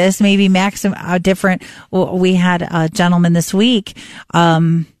like this, maybe different. We had a gentleman this week.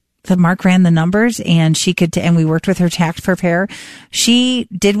 The Mark ran the numbers and and we worked with her tax preparer. She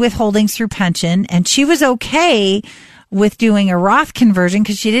did withholdings through pension and she was okay with doing a Roth conversion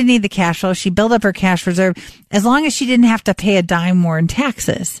because she didn't need the cash flow. She built up her cash reserve as long as she didn't have to pay a dime more in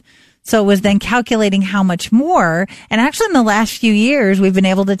taxes. So it was then calculating how much more. And actually in the last few years, we've been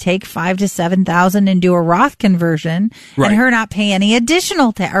able to take $5,000 to $7,000 and do a Roth conversion and her not pay any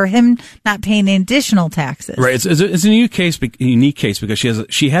additional or him not paying any additional taxes. Right. It's a unique case because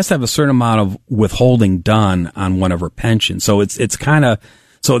she has to have a certain amount of withholding done on one of her pensions. So it's kind of,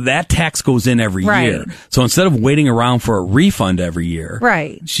 so that tax goes in every year. So instead of waiting around for a refund every year,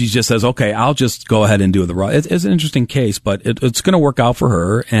 she just says, okay, I'll just go ahead and do the Roth. It's an interesting case, but it's going to work out for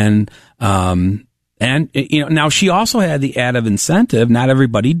her. And now she also had the added incentive. Not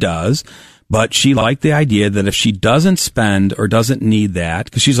everybody does, but she liked the idea that if she doesn't spend or doesn't need that,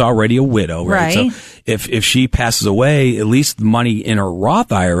 because she's already a widow, right? So if she passes away, at least the money in her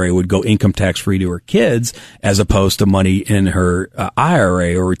Roth IRA would go income tax free to her kids, as opposed to money in her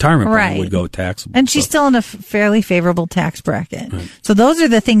IRA or retirement plan would go taxable. And she's still in a fairly favorable tax bracket. So those are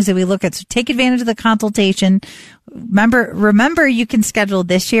the things that we look at. So take advantage of the consultation. Remember, you can schedule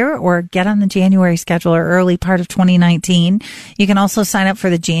this year or get on the January schedule or early part of 2019. You can also sign up for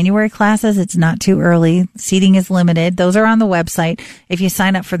the January classes. It's not too early. Seating is limited. Those are on the website. If you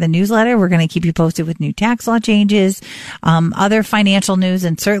sign up for the newsletter, we're going to keep you posted with new tax law changes, other financial news,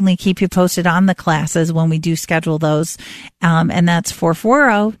 and certainly keep you posted on the classes when we do schedule those. And that's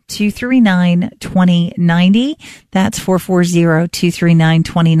 440-239-2090. That's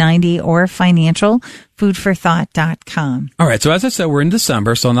 440-239-2090 or financialfoodforthought.com. All right. So as I said, we're in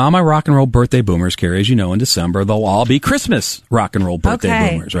December. So now my rock and roll birthday boomers, Carrie, as you know, in December, they'll all be Christmas rock and roll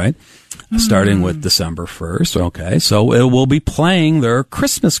birthday boomers, right? Starting with December 1st. Okay. So it will be playing their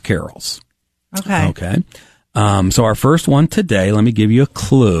Christmas carols. Okay. So our first one today, let me give you a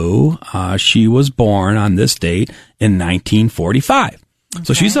clue. She was born on this date in 1945.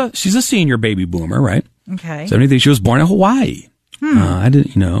 So she's a senior baby boomer, right? Okay. 73. She was born in Hawaii. I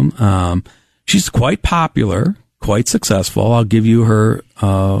didn't, she's quite popular, quite successful. I'll give you her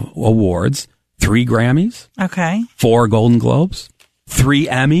awards: 3 Grammys. Okay. 4 Golden Globes, 3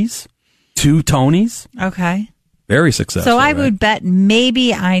 Emmys, 2 Tonys. Okay. Very successful. So I would bet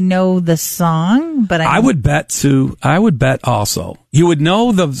maybe I know the song, but I would bet also. You would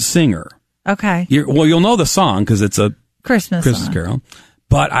know the singer. Okay. You'll know the song because it's a Christmas song. carol.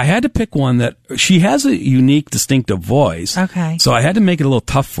 But I had to pick one that she has a unique, distinctive voice. Okay. So I had to make it a little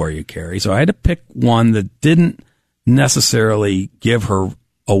tough for you, Carrie. So I had to pick one that didn't necessarily give her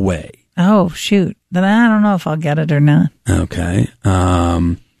away. Oh, shoot. Then I don't know if I'll get it or not. Okay.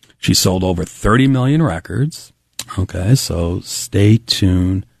 She sold over 30 million records. Okay. So stay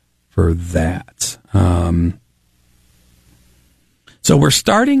tuned for that. So we're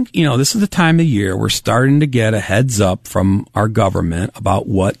starting, this is the time of year we're starting to get a heads up from our government about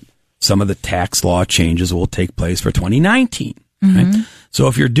what some of the tax law changes will take place for 2019. Right? So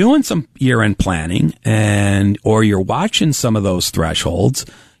if you're doing some year-end planning or you're watching some of those thresholds,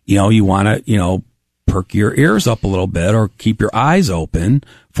 you want to, perk your ears up a little bit or keep your eyes open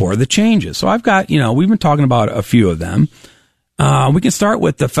for the changes. So I've got, we've been talking about a few of them. We can start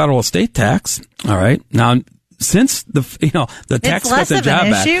with the federal estate tax. All right. Now, since the Tax Cuts and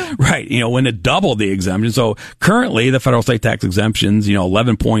Jobs Act, right, when it doubled the exemption. So currently the federal state tax exemptions,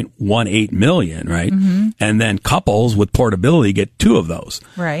 11.18 million, right? And then couples with portability get 2 of those.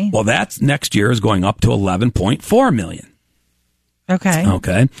 Right. Well, that's next year is going up to 11.4 million.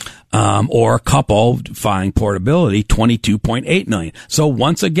 Okay. Or a couple filing portability, 22.8 million. So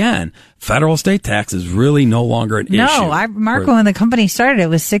once again, federal estate tax is really no longer an issue. No, Marco, when the company started, it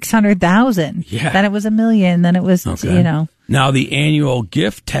was 600,000. Yeah. Then it was $1 million. Then it was, Now the annual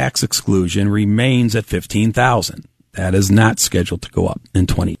gift tax exclusion remains at 15,000. That is not scheduled to go up in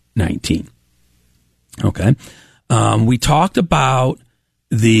 2019. Okay. We talked about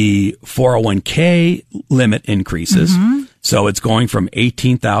the 401k limit increases. So it's going from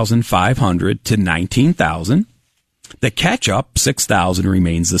 18,500 to 19,000. The catch up, 6,000,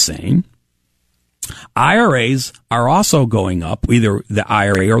 remains the same. IRAs are also going up. Either the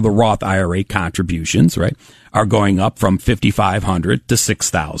IRA or the Roth IRA contributions, right, are going up from 5,500 to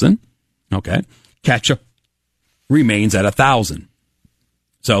 6,000. Okay. Catch up remains at 1,000.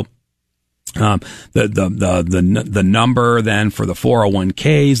 So the number then for the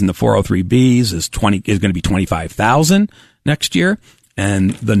 401ks and the 403bs is going to be 25,000 next year, and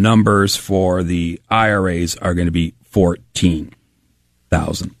the numbers for the IRAs are going to be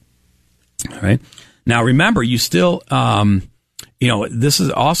 14,000. All right. Now remember, you still, this is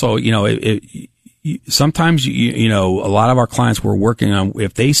also, sometimes, you know, a lot of our clients we're working on,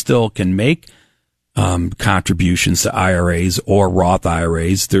 if they still can make contributions to IRAs or Roth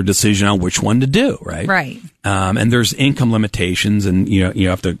IRAs, their decision on which one to do, right? Right. And there's income limitations, and you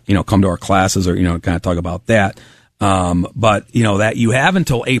have to, come to our classes or, kind of talk about that. But, that you have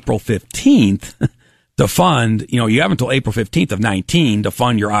until April 15th to fund, you have until April 15th of 19 to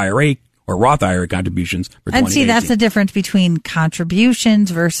fund your IRA or Roth IRA contributions for 2018. And see, that's the difference between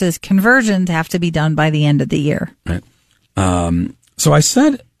contributions versus conversions have to be done by the end of the year. Right. So I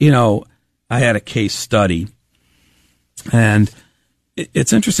said, I had a case study, and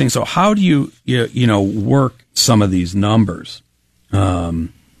it's interesting. So how do you work some of these numbers?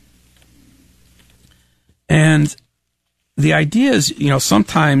 And the idea is,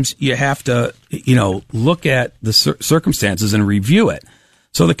 sometimes you have to, look at the circumstances and review it.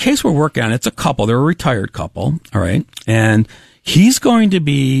 So the case we're working on, it's a couple. They're a retired couple, all right? And he's going to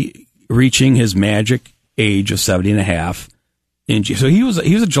be reaching his magic age of 70 and a half. So he was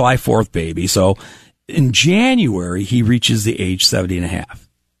a July 4th baby. So in January, he reaches the age 70 and a half,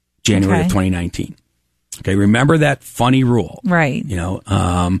 January of 2019. Okay. Remember that funny rule, right?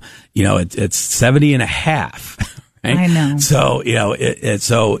 It's 70 and a half. Right? I know. So,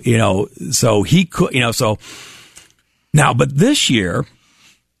 so he could, so now, but this year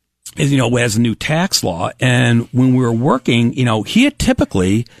is, has a new tax law. And when we were working, he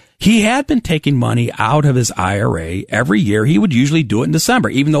had been taking money out of his IRA every year. He would usually do it in December,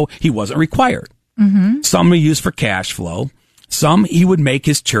 even though he wasn't required. Mm-hmm. Some he used for cash flow. Some he would make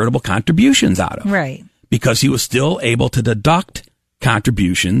his charitable contributions out of. Right. Because he was still able to deduct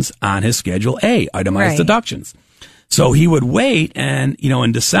contributions on his Schedule A, itemized deductions. So he would wait, and,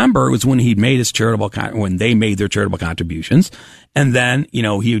 in December was when he made his when they made their charitable contributions, and then,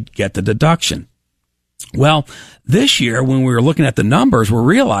 he would get the deduction. Well, this year, when we were looking at the numbers, we're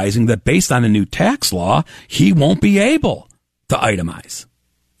realizing that based on the new tax law, he won't be able to itemize.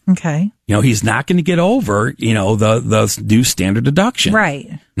 Okay. He's not going to get over, the new standard deduction. Right.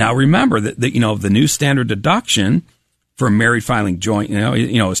 Now, remember that the new standard deduction for married filing joint,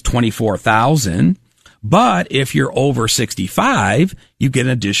 is $24,000. But if you're over 65, you get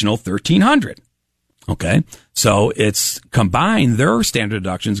an additional $1,300. Okay. So it's combined, their standard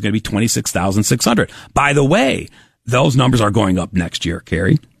deduction is going to be $26,600. By the way, those numbers are going up next year,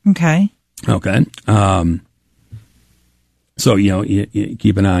 Carrie. Okay. Okay. So, you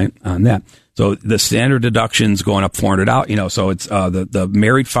keep an eye on that. So the standard deduction's going up $400 out, so it's, the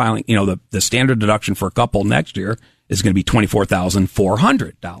married filing, the standard deduction for a couple next year is going to be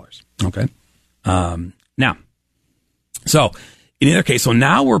 $24,400. Okay. Now, so in either case, so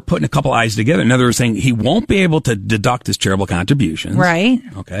now we're putting a couple eyes together. In other words, saying he won't be able to deduct his charitable contributions. Right.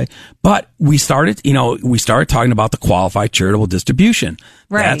 Okay. But we started talking about the qualified charitable distribution.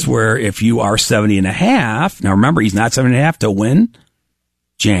 Right. That's where if you are 70 and a half, now remember, he's not 70 and a half till when?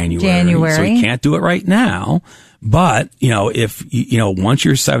 January. So he can't do it right now. But, if, once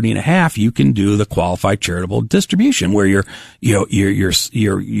you're 70 and a half, you can do the qualified charitable distribution where you're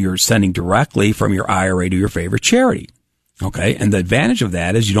sending directly from your IRA to your favorite charity. Okay. And the advantage of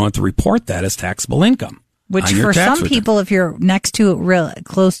that is you don't have to report that as taxable income. Which for some people, if you're next to it real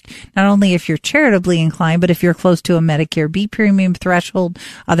close, not only if you're charitably inclined, but if you're close to a Medicare B premium threshold,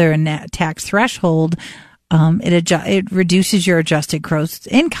 other tax threshold, it reduces your adjusted gross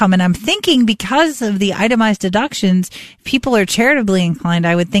income. And I'm thinking because of the itemized deductions, if people are charitably inclined,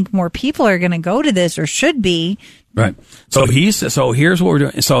 I would think more people are going to go to this or should be. Right. So here's what we're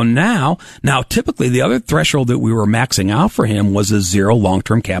doing. So now typically the other threshold that we were maxing out for him was a 0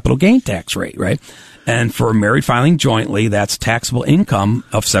 long-term capital gain tax rate, right? And for married filing jointly, that's taxable income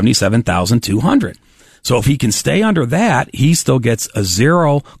of $77,200. So if he can stay under that, he still gets a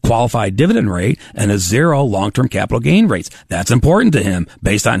 0 qualified dividend rate and a 0 long-term capital gain rates. That's important to him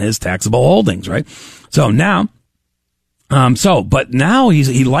based on his taxable holdings, right? So now, but now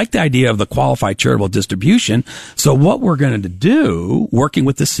he liked the idea of the qualified charitable distribution. So what we're going to do, working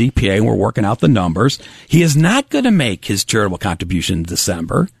with the CPA, and we're working out the numbers, he is not going to make his charitable contribution in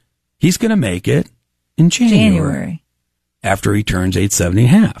December. He's going to make it in January. After he turns age 70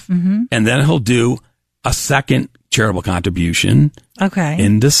 and a half. Mm-hmm. And then he'll do a second charitable contribution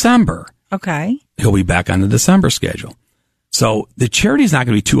in December. Okay. He'll be back on the December schedule. So the charity's not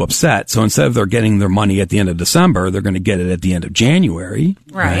going to be too upset. So instead of they're getting their money at the end of December, they're going to get it at the end of January.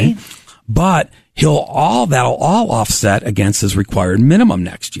 Right. But that'll all offset against his required minimum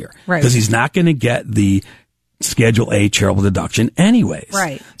next year. Right. Because he's not going to get the Schedule A charitable deduction anyways.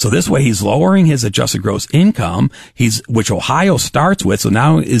 Right. So this way he's lowering his adjusted gross income, which Ohio starts with. So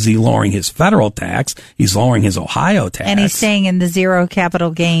now is he lowering his federal tax? He's lowering his Ohio tax. And he's staying in the 0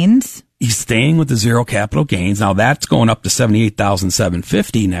 capital gains. He's staying with the zero capital gains. Now that's going up to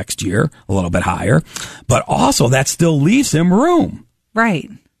 $78,750 next year, a little bit higher. But also that still leaves him room.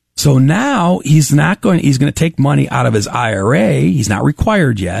 Right. So now he's going to take money out of his IRA. He's not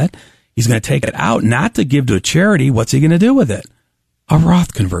required yet. He's going to take it out, not to give to a charity. What's he going to do with it? A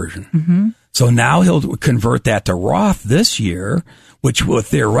Roth conversion. Mm-hmm. So now he'll convert that to Roth this year, which will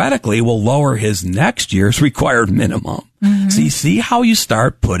theoretically will lower his next year's required minimum. Mm-hmm. So you see how you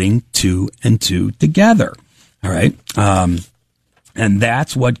start putting 2 and 2 together. All right. And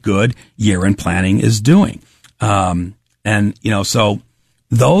that's what good year-end planning is doing. So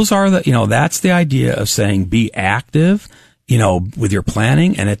those are that's the idea of saying be active, with your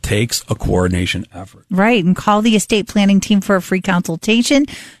planning, and it takes a coordination effort. Right. And call the estate planning team for a free consultation.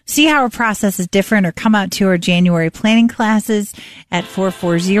 See how our process is different, or come out to our January planning classes at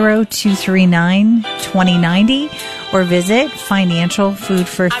 440-239-2090 or visit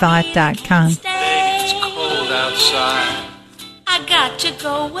financialfoodforthought.com. It's cold outside. I got to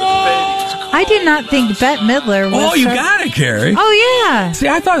go away. I did not think Bette Midler was... Oh, you got it, Carrie. Oh, yeah. See,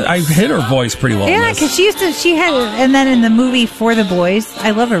 I thought I hit her voice pretty well. Yeah, because she had, and then in the movie For the Boys,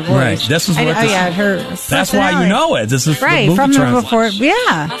 I love her voice. Right. This is what that's why you know it. This is right, the movie from the before. Yeah.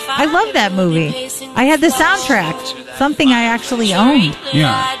 I love that movie. I had the soundtrack, something I actually owned.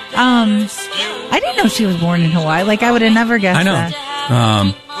 Yeah. I didn't know she was born in Hawaii. Like, I would have never guessed that.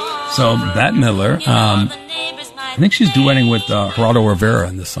 So, Bette Midler, I think she's duetting with Geraldo Rivera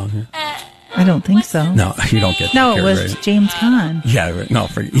in this song here. I don't think so. No, you don't get that. No, it was right. James Caan. Yeah, no,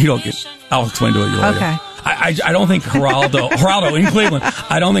 you don't get. I'll explain to you later. Okay. I don't think Geraldo in Cleveland.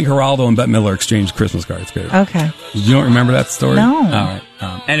 I don't think Geraldo and Bette Midler exchanged Christmas cards. Good. Okay. You don't remember that story? No. All right.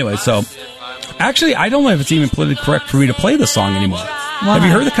 Anyway, so actually, I don't know if it's even politically correct for me to play this song anymore. Why? Have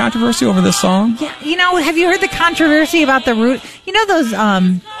you heard the controversy over this song? Yeah. Have you heard the controversy about the root?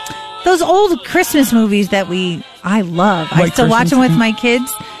 Those old Christmas movies that I love. I still watch them with my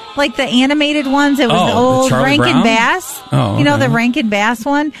kids. Like the animated ones. It was the old Rankin Bass. Oh, okay. The Rankin Bass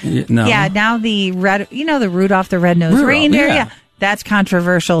one? No. Yeah, now the red, the Rudolph the Red-Nosed Reindeer. Yeah. That's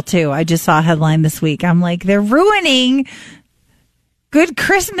controversial too. I just saw a headline this week. I'm like, they're ruining good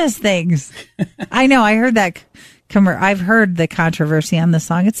Christmas things. I know. I heard that. I've heard the controversy on the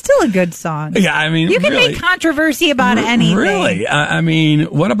song. It's still a good song. Yeah, I mean, you can make controversy about anything. Really? I mean,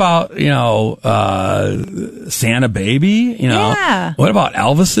 what about Santa Baby? Yeah. What about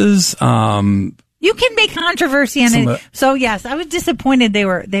Elvis's? You can make controversy on it. So yes, I was disappointed they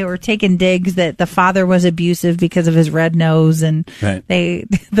were taking digs that the father was abusive because of his red nose, and right. you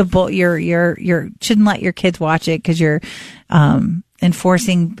shouldn't let your kids watch it because you're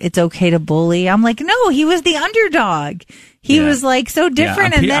enforcing it's okay to bully. I'm like, no, he was the underdog. He was like so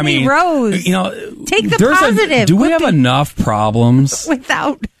different, and then he rose. Take the positive. Do we have enough problems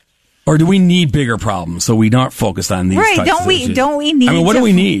without? Or do we need bigger problems so we don't focus on these? Right? Types Don't of we? issues? Don't we need? I mean, what do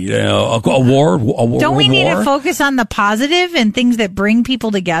we need? A war? Don't we need to focus on the positive and things that bring people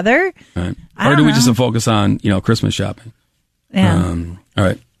together? Right. Or do we just focus on Christmas shopping? Yeah. All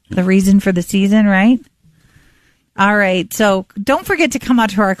right. The reason for the season, right? All right. So don't forget to come out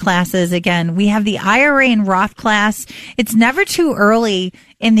to our classes. Again, we have the IRA and Roth class. It's never too early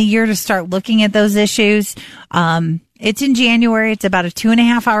in the year to start looking at those issues. It's in January. It's about a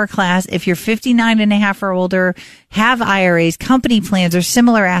 2.5-hour class. If you're 59 and a half or older, have IRAs, company plans, or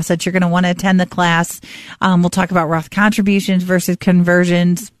similar assets, you're going to want to attend the class. We'll talk about Roth contributions versus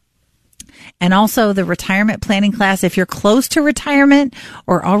conversions. And also the retirement planning class. If you're close to retirement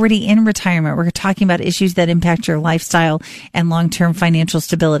or already in retirement, we're talking about issues that impact your lifestyle and long-term financial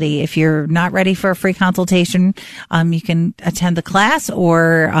stability. If you're not ready for a free consultation, you can attend the class,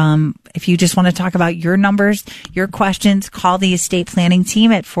 or if you just want to talk about your numbers, your questions, call the estate planning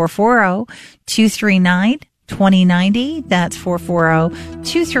team at 440-239-2090. That's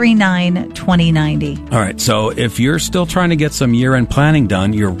 440-239-2090. All right. So if you're still trying to get some year-end planning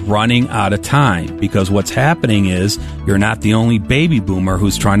done, you're running out of time, because what's happening is you're not the only baby boomer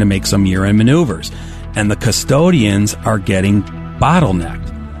who's trying to make some year-end maneuvers, and the custodians are getting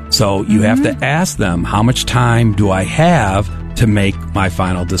bottlenecked. So you have to ask them, how much time do I have to make my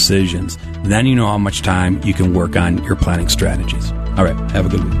final decisions? Then you know how much time you can work on your planning strategies. All right. Have a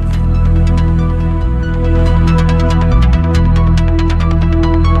good week.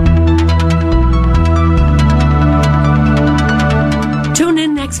 Tune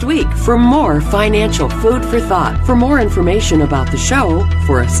in next week for more financial food for thought. For more information about the show,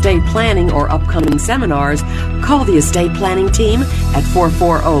 for estate planning or upcoming seminars, call the estate planning team at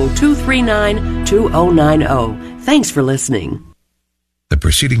 440-239-2090. Thanks for listening. The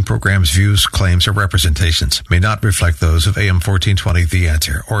preceding program's views, claims, or representations may not reflect those of AM 1420 The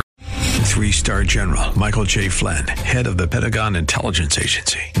Answer or 3-star general Michael J. Flynn, head of the Pentagon Intelligence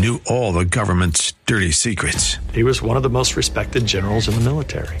Agency, knew all the government's dirty secrets. He was one of the most respected generals in the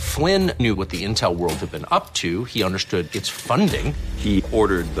military. Flynn knew what the intel world had been up to. He understood its funding. He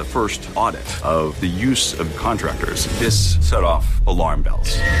ordered the first audit of the use of contractors. This set off alarm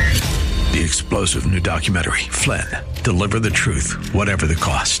bells. The explosive new documentary, Flynn, Deliver the Truth, Whatever the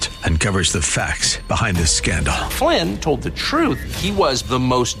Cost, uncovers the facts behind this scandal. Flynn told the truth. He was the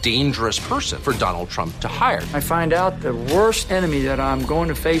most dangerous person for Donald Trump to hire. I find out the worst enemy that I'm going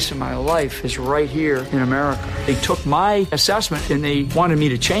to face in my life is right here in America. They took my assessment and they wanted me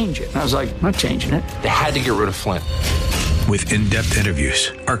to change it. And I was like, I'm not changing it. They had to get rid of Flynn. With in-depth interviews,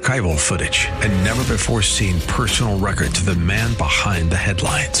 archival footage, and never-before-seen personal records of the man behind the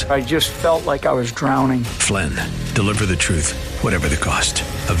headlines. I just felt like I was drowning. Flynn, Deliver the Truth, Whatever the Cost.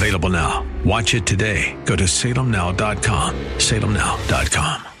 Available now. Watch it today. Go to salemnow.com.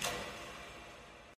 salemnow.com.